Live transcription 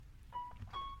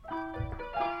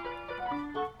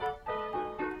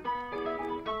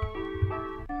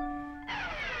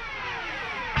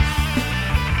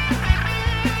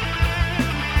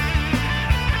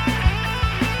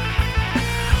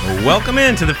Welcome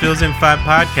into the Phils in 5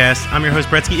 podcast. I'm your host,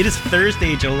 Bretsky. It is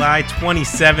Thursday, July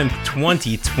 27th,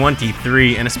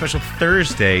 2023, and a special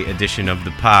Thursday edition of the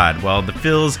pod. Well, the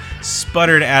Phils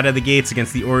sputtered out of the gates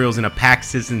against the Orioles in a packed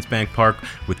Citizens Bank Park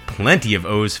with plenty of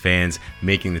O's fans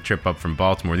making the trip up from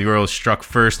Baltimore. The Orioles struck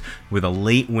first with a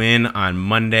late win on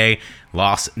Monday.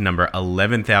 Loss number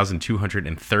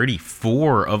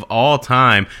 11,234 of all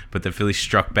time, but the Phillies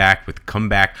struck back with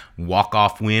comeback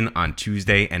walk-off win on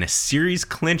Tuesday and a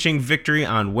series-clinching victory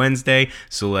on Wednesday.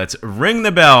 So let's ring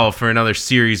the bell for another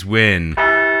series win.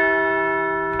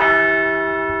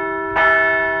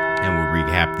 And we'll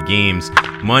recap the games.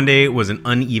 Monday was an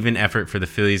uneven effort for the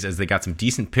Phillies as they got some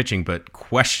decent pitching, but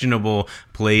questionable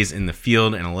plays in the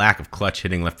field and a lack of clutch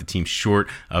hitting left the team short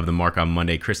of the mark on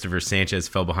Monday. Christopher Sanchez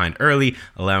fell behind early,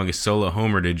 allowing a solo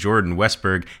homer to Jordan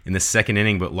Westburg in the second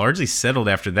inning, but largely settled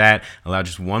after that, allowed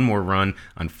just one more run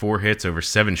on 4 hits over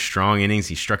 7 strong innings.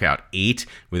 He struck out 8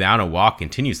 without a walk,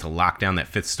 continues to lock down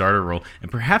that 5th starter role, and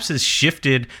perhaps has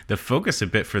shifted the focus a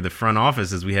bit for the front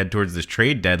office as we head towards this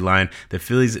trade deadline. The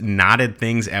Phillies knotted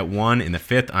things at 1 in the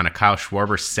 5th on a Kyle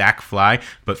Schwarber sac fly,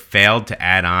 but failed to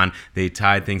add on. They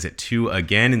tied things at 2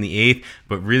 again in the 8th,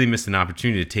 but really missed an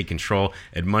opportunity to take control.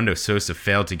 Edmundo Sosa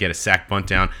failed to get a sac bunt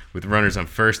down with runners on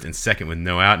first and second with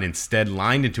no out, and instead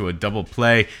lined into a double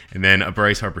play, and then a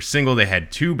Bryce Harper single. They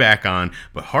had 2 back on,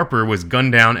 but Harper was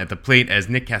gunned down at the plate as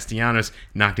Nick Castellanos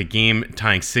knocked a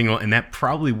game-tying single, and that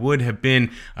probably would have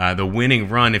been the winning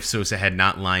run if Sosa had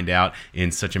not lined out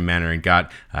in such a manner and got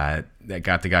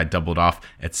the guy doubled off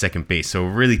at second base. So a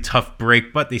really tough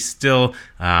break, but they still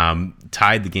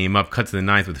tied the game up, cut to the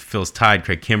 9th with the Phils tied.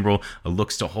 Craig Kimbrell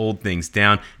looks to hold things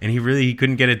down, and he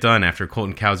couldn't get it done after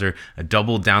Colton Cowser a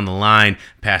double down the line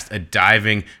past a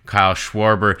diving Kyle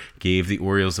Schwarber gave the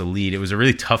Orioles a lead. It was a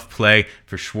really tough play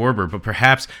for Schwarber, but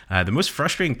perhaps the most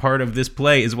frustrating part of this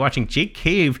play is watching Jake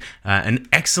Cave, an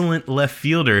excellent left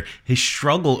fielder, his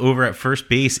struggle over at first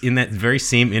base in that very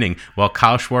same inning, while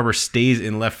Kyle Schwarber stays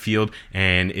in left field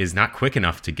and is not quick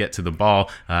enough to get to the ball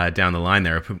down the line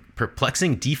there. A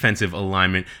perplexing defensive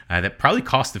alignment that probably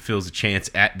cost the Phils a chance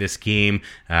at this game.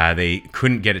 They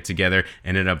couldn't get it together,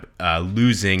 ended up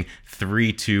losing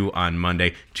 3-2 on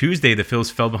Monday. Tuesday, the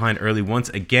Phils fell behind early once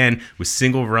again with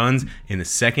single runs in the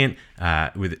second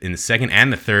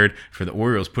and the third for the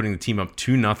Orioles, putting the team up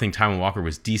 2-0. Taijuan Walker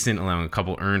was decent, allowing a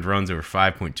couple earned runs over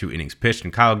 5.2 innings pitched,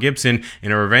 and Kyle Gibson,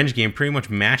 in a revenge game, pretty much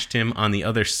matched him on the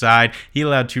other side. He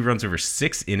allowed 2 runs over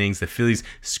 6 innings. The Phillies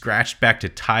scratched back to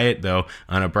tie it, though,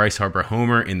 on a Bryce Harper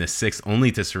homer in the 6th,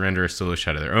 only to surrender a solo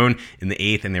shot of their own in the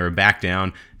 8th, and they were back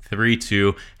down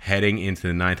 3-2 heading into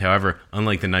the 9th. However,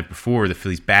 unlike the night before, the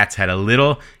Phillies bats had a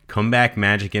little comeback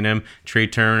magic in him. Trey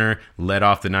Turner led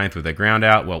off the 9th with a ground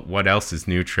out. Well, what else is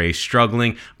new? Trey's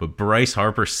struggling, but Bryce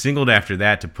Harper singled after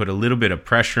that to put a little bit of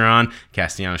pressure on.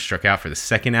 Castellanos struck out for the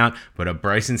second out, but a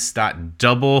Bryson Stott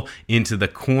double into the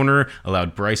corner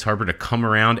allowed Bryce Harper to come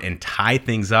around and tie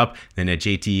things up. Then a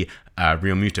JT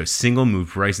Realmuto single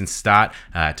moved Bryson Stott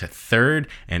to third,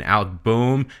 and Alec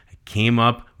Boehm came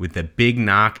up with a big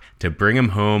knock to bring him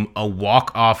home. A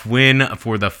walk-off win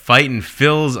for the Fightin'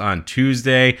 Phils on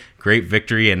Tuesday. Great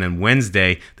victory. And then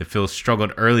Wednesday, the Phils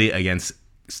struggled early against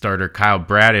starter Kyle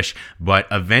Bradish, but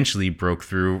eventually broke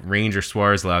through. Ranger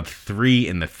Suarez allowed 3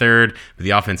 in the 3rd, but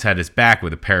the offense had his back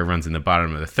with a pair of runs in the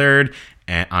bottom of the 3rd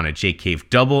on a Jake Cave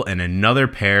double and another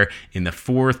pair in the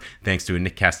 4th thanks to a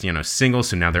Nick Castellanos single.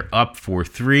 So now they're up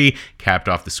 4-3, capped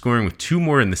off the scoring with 2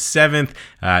 more in the 7th,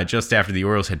 just after the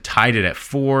Orioles had tied it at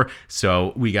 4.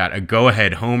 So we got a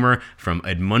go-ahead homer from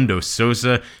Edmundo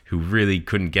Sosa, who really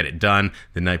couldn't get it done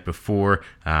the night before.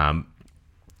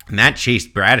 And that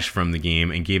chased Bradish from the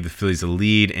game and gave the Phillies a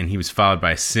lead, and he was followed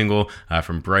by a single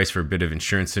from Bryce for a bit of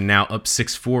insurance. So now up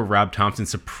 6-4, Rob Thompson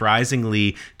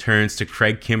surprisingly turns to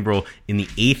Craig Kimbrell in the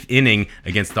 8th inning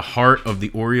against the heart of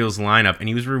the Orioles lineup, and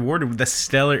he was rewarded with a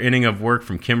stellar inning of work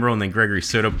from Kimbrell, and then Gregory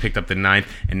Soto picked up the 9th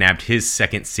and nabbed his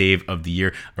 2nd save of the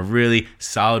year. A really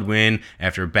solid win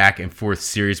after a back-and-forth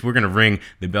series. We're going to ring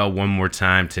the bell one more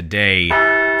time today.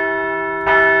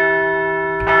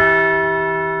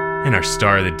 And our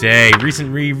star of the day,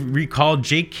 recently recalled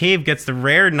Jake Cave, gets the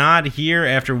rare nod here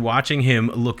after watching him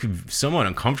look somewhat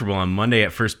uncomfortable on Monday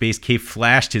at first base. Cave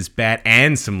flashed his bat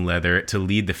and some leather to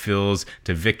lead the Phils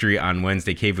to victory on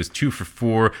Wednesday. Cave was 2 for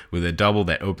 4 with a double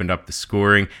that opened up the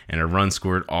scoring and a run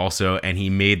scored also, and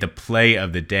he made the play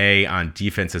of the day on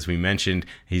defense. As we mentioned,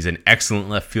 he's an excellent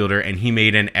left fielder, and he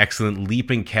made an excellent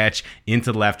leaping catch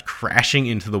into left, crashing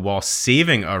into the wall,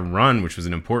 saving a run, which was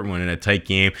an important one in a tight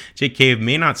game. Jake Cave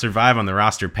may not survive survive on the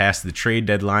roster past the trade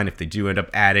deadline if they do end up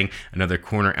adding another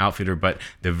corner outfielder, but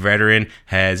the veteran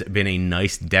has been a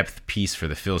nice depth piece for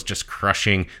the Phils, just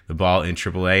crushing the ball in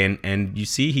AAA, and you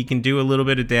see he can do a little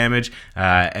bit of damage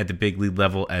at the big league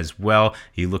level as well.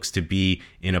 He looks to be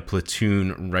in a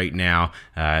platoon right now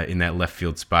in that left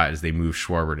field spot as they move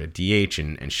Schwarber to DH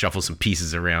and shuffle some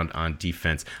pieces around on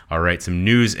defense. All right, some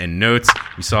news and notes.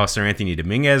 We saw Sir Anthony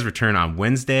Dominguez return on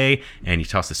Wednesday, and he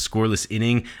tossed a scoreless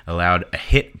inning, allowed a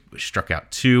hit, struck out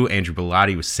 2. Andrew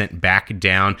Bellotti was sent back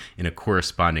down in a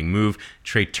corresponding move.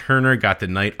 Trey Turner got the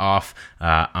night off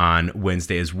on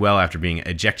Wednesday as well after being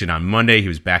ejected on Monday. He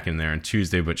was back in there on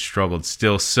Tuesday but struggled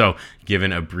still. So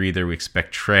given a breather, we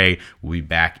expect Trey will be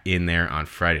back in there on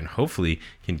Friday and hopefully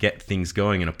can get things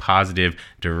going in a positive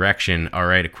direction. All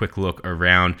right, a quick look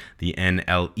around the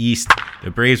NL East.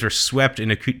 The Braves were swept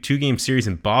in a 2-game series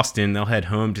in Boston. They'll head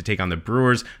home to take on the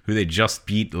Brewers, who they just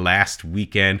beat last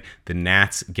weekend. The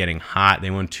Nats getting hot.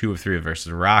 They won 2 of 3 versus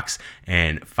the Rocks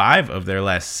and 5 of their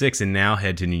last 6, and now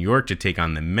head to New York to take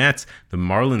on the Mets. The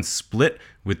Marlins split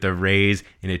with the Rays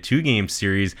in a 2-game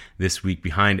series this week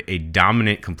behind a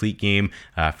dominant complete game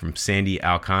from Sandy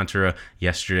Alcantara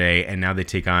yesterday, and now they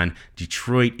take on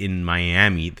Detroit in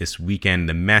Miami this weekend.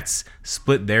 The Mets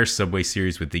split their Subway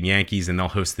Series with the Yankees, and they'll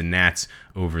host the Nats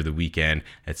over the weekend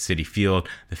at Citi Field.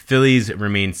 The Phillies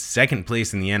remain second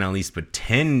place in the NL East, but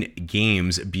 10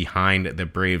 games behind the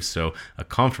Braves, so a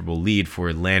comfortable lead for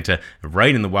Atlanta.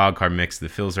 Right in the wild card mix, the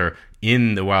Phils are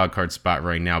in the wild card spot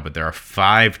right now, but there are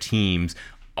 5 teams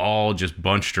all just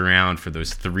bunched around for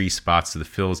those 3 spots. So the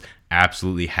Phils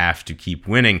absolutely have to keep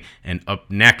winning. And up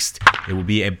next, it will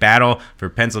be a battle for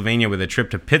Pennsylvania with a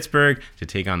trip to Pittsburgh to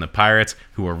take on the Pirates,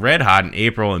 who were red hot in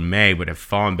April and May, but have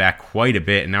fallen back quite a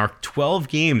bit and now are 12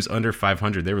 games under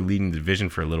 500. They were leading the division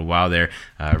for a little while there.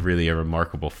 Really a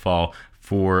remarkable fall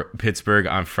for Pittsburgh.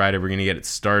 On Friday, we're going to get it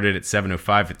started at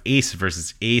 7:05 with Ace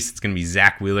versus Ace. It's going to be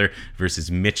Zach Wheeler versus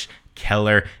Mitch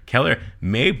Keller. Keller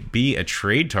may be a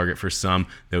trade target for some,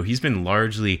 though he's been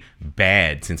largely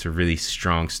bad since a really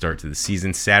strong start to the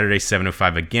season. Saturday,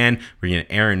 7:05 again, we're going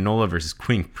to Aaron Nola versus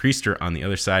Quinn Priester on the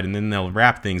other side, and then they'll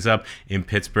wrap things up in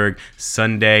Pittsburgh.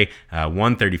 Sunday,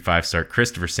 1:35 start.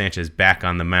 Christopher Sanchez back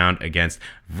on the mound against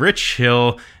Rich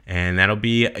Hill, and that'll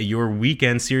be your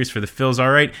weekend series for the Phils.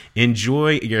 All right,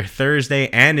 enjoy your Thursday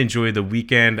and enjoy the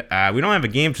weekend. We don't have a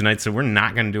game tonight, so we're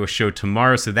not going to do a show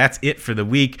tomorrow, so that's it for the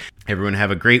week. Everyone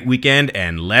have a great weekend,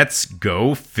 and let's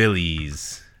go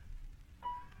Phillies.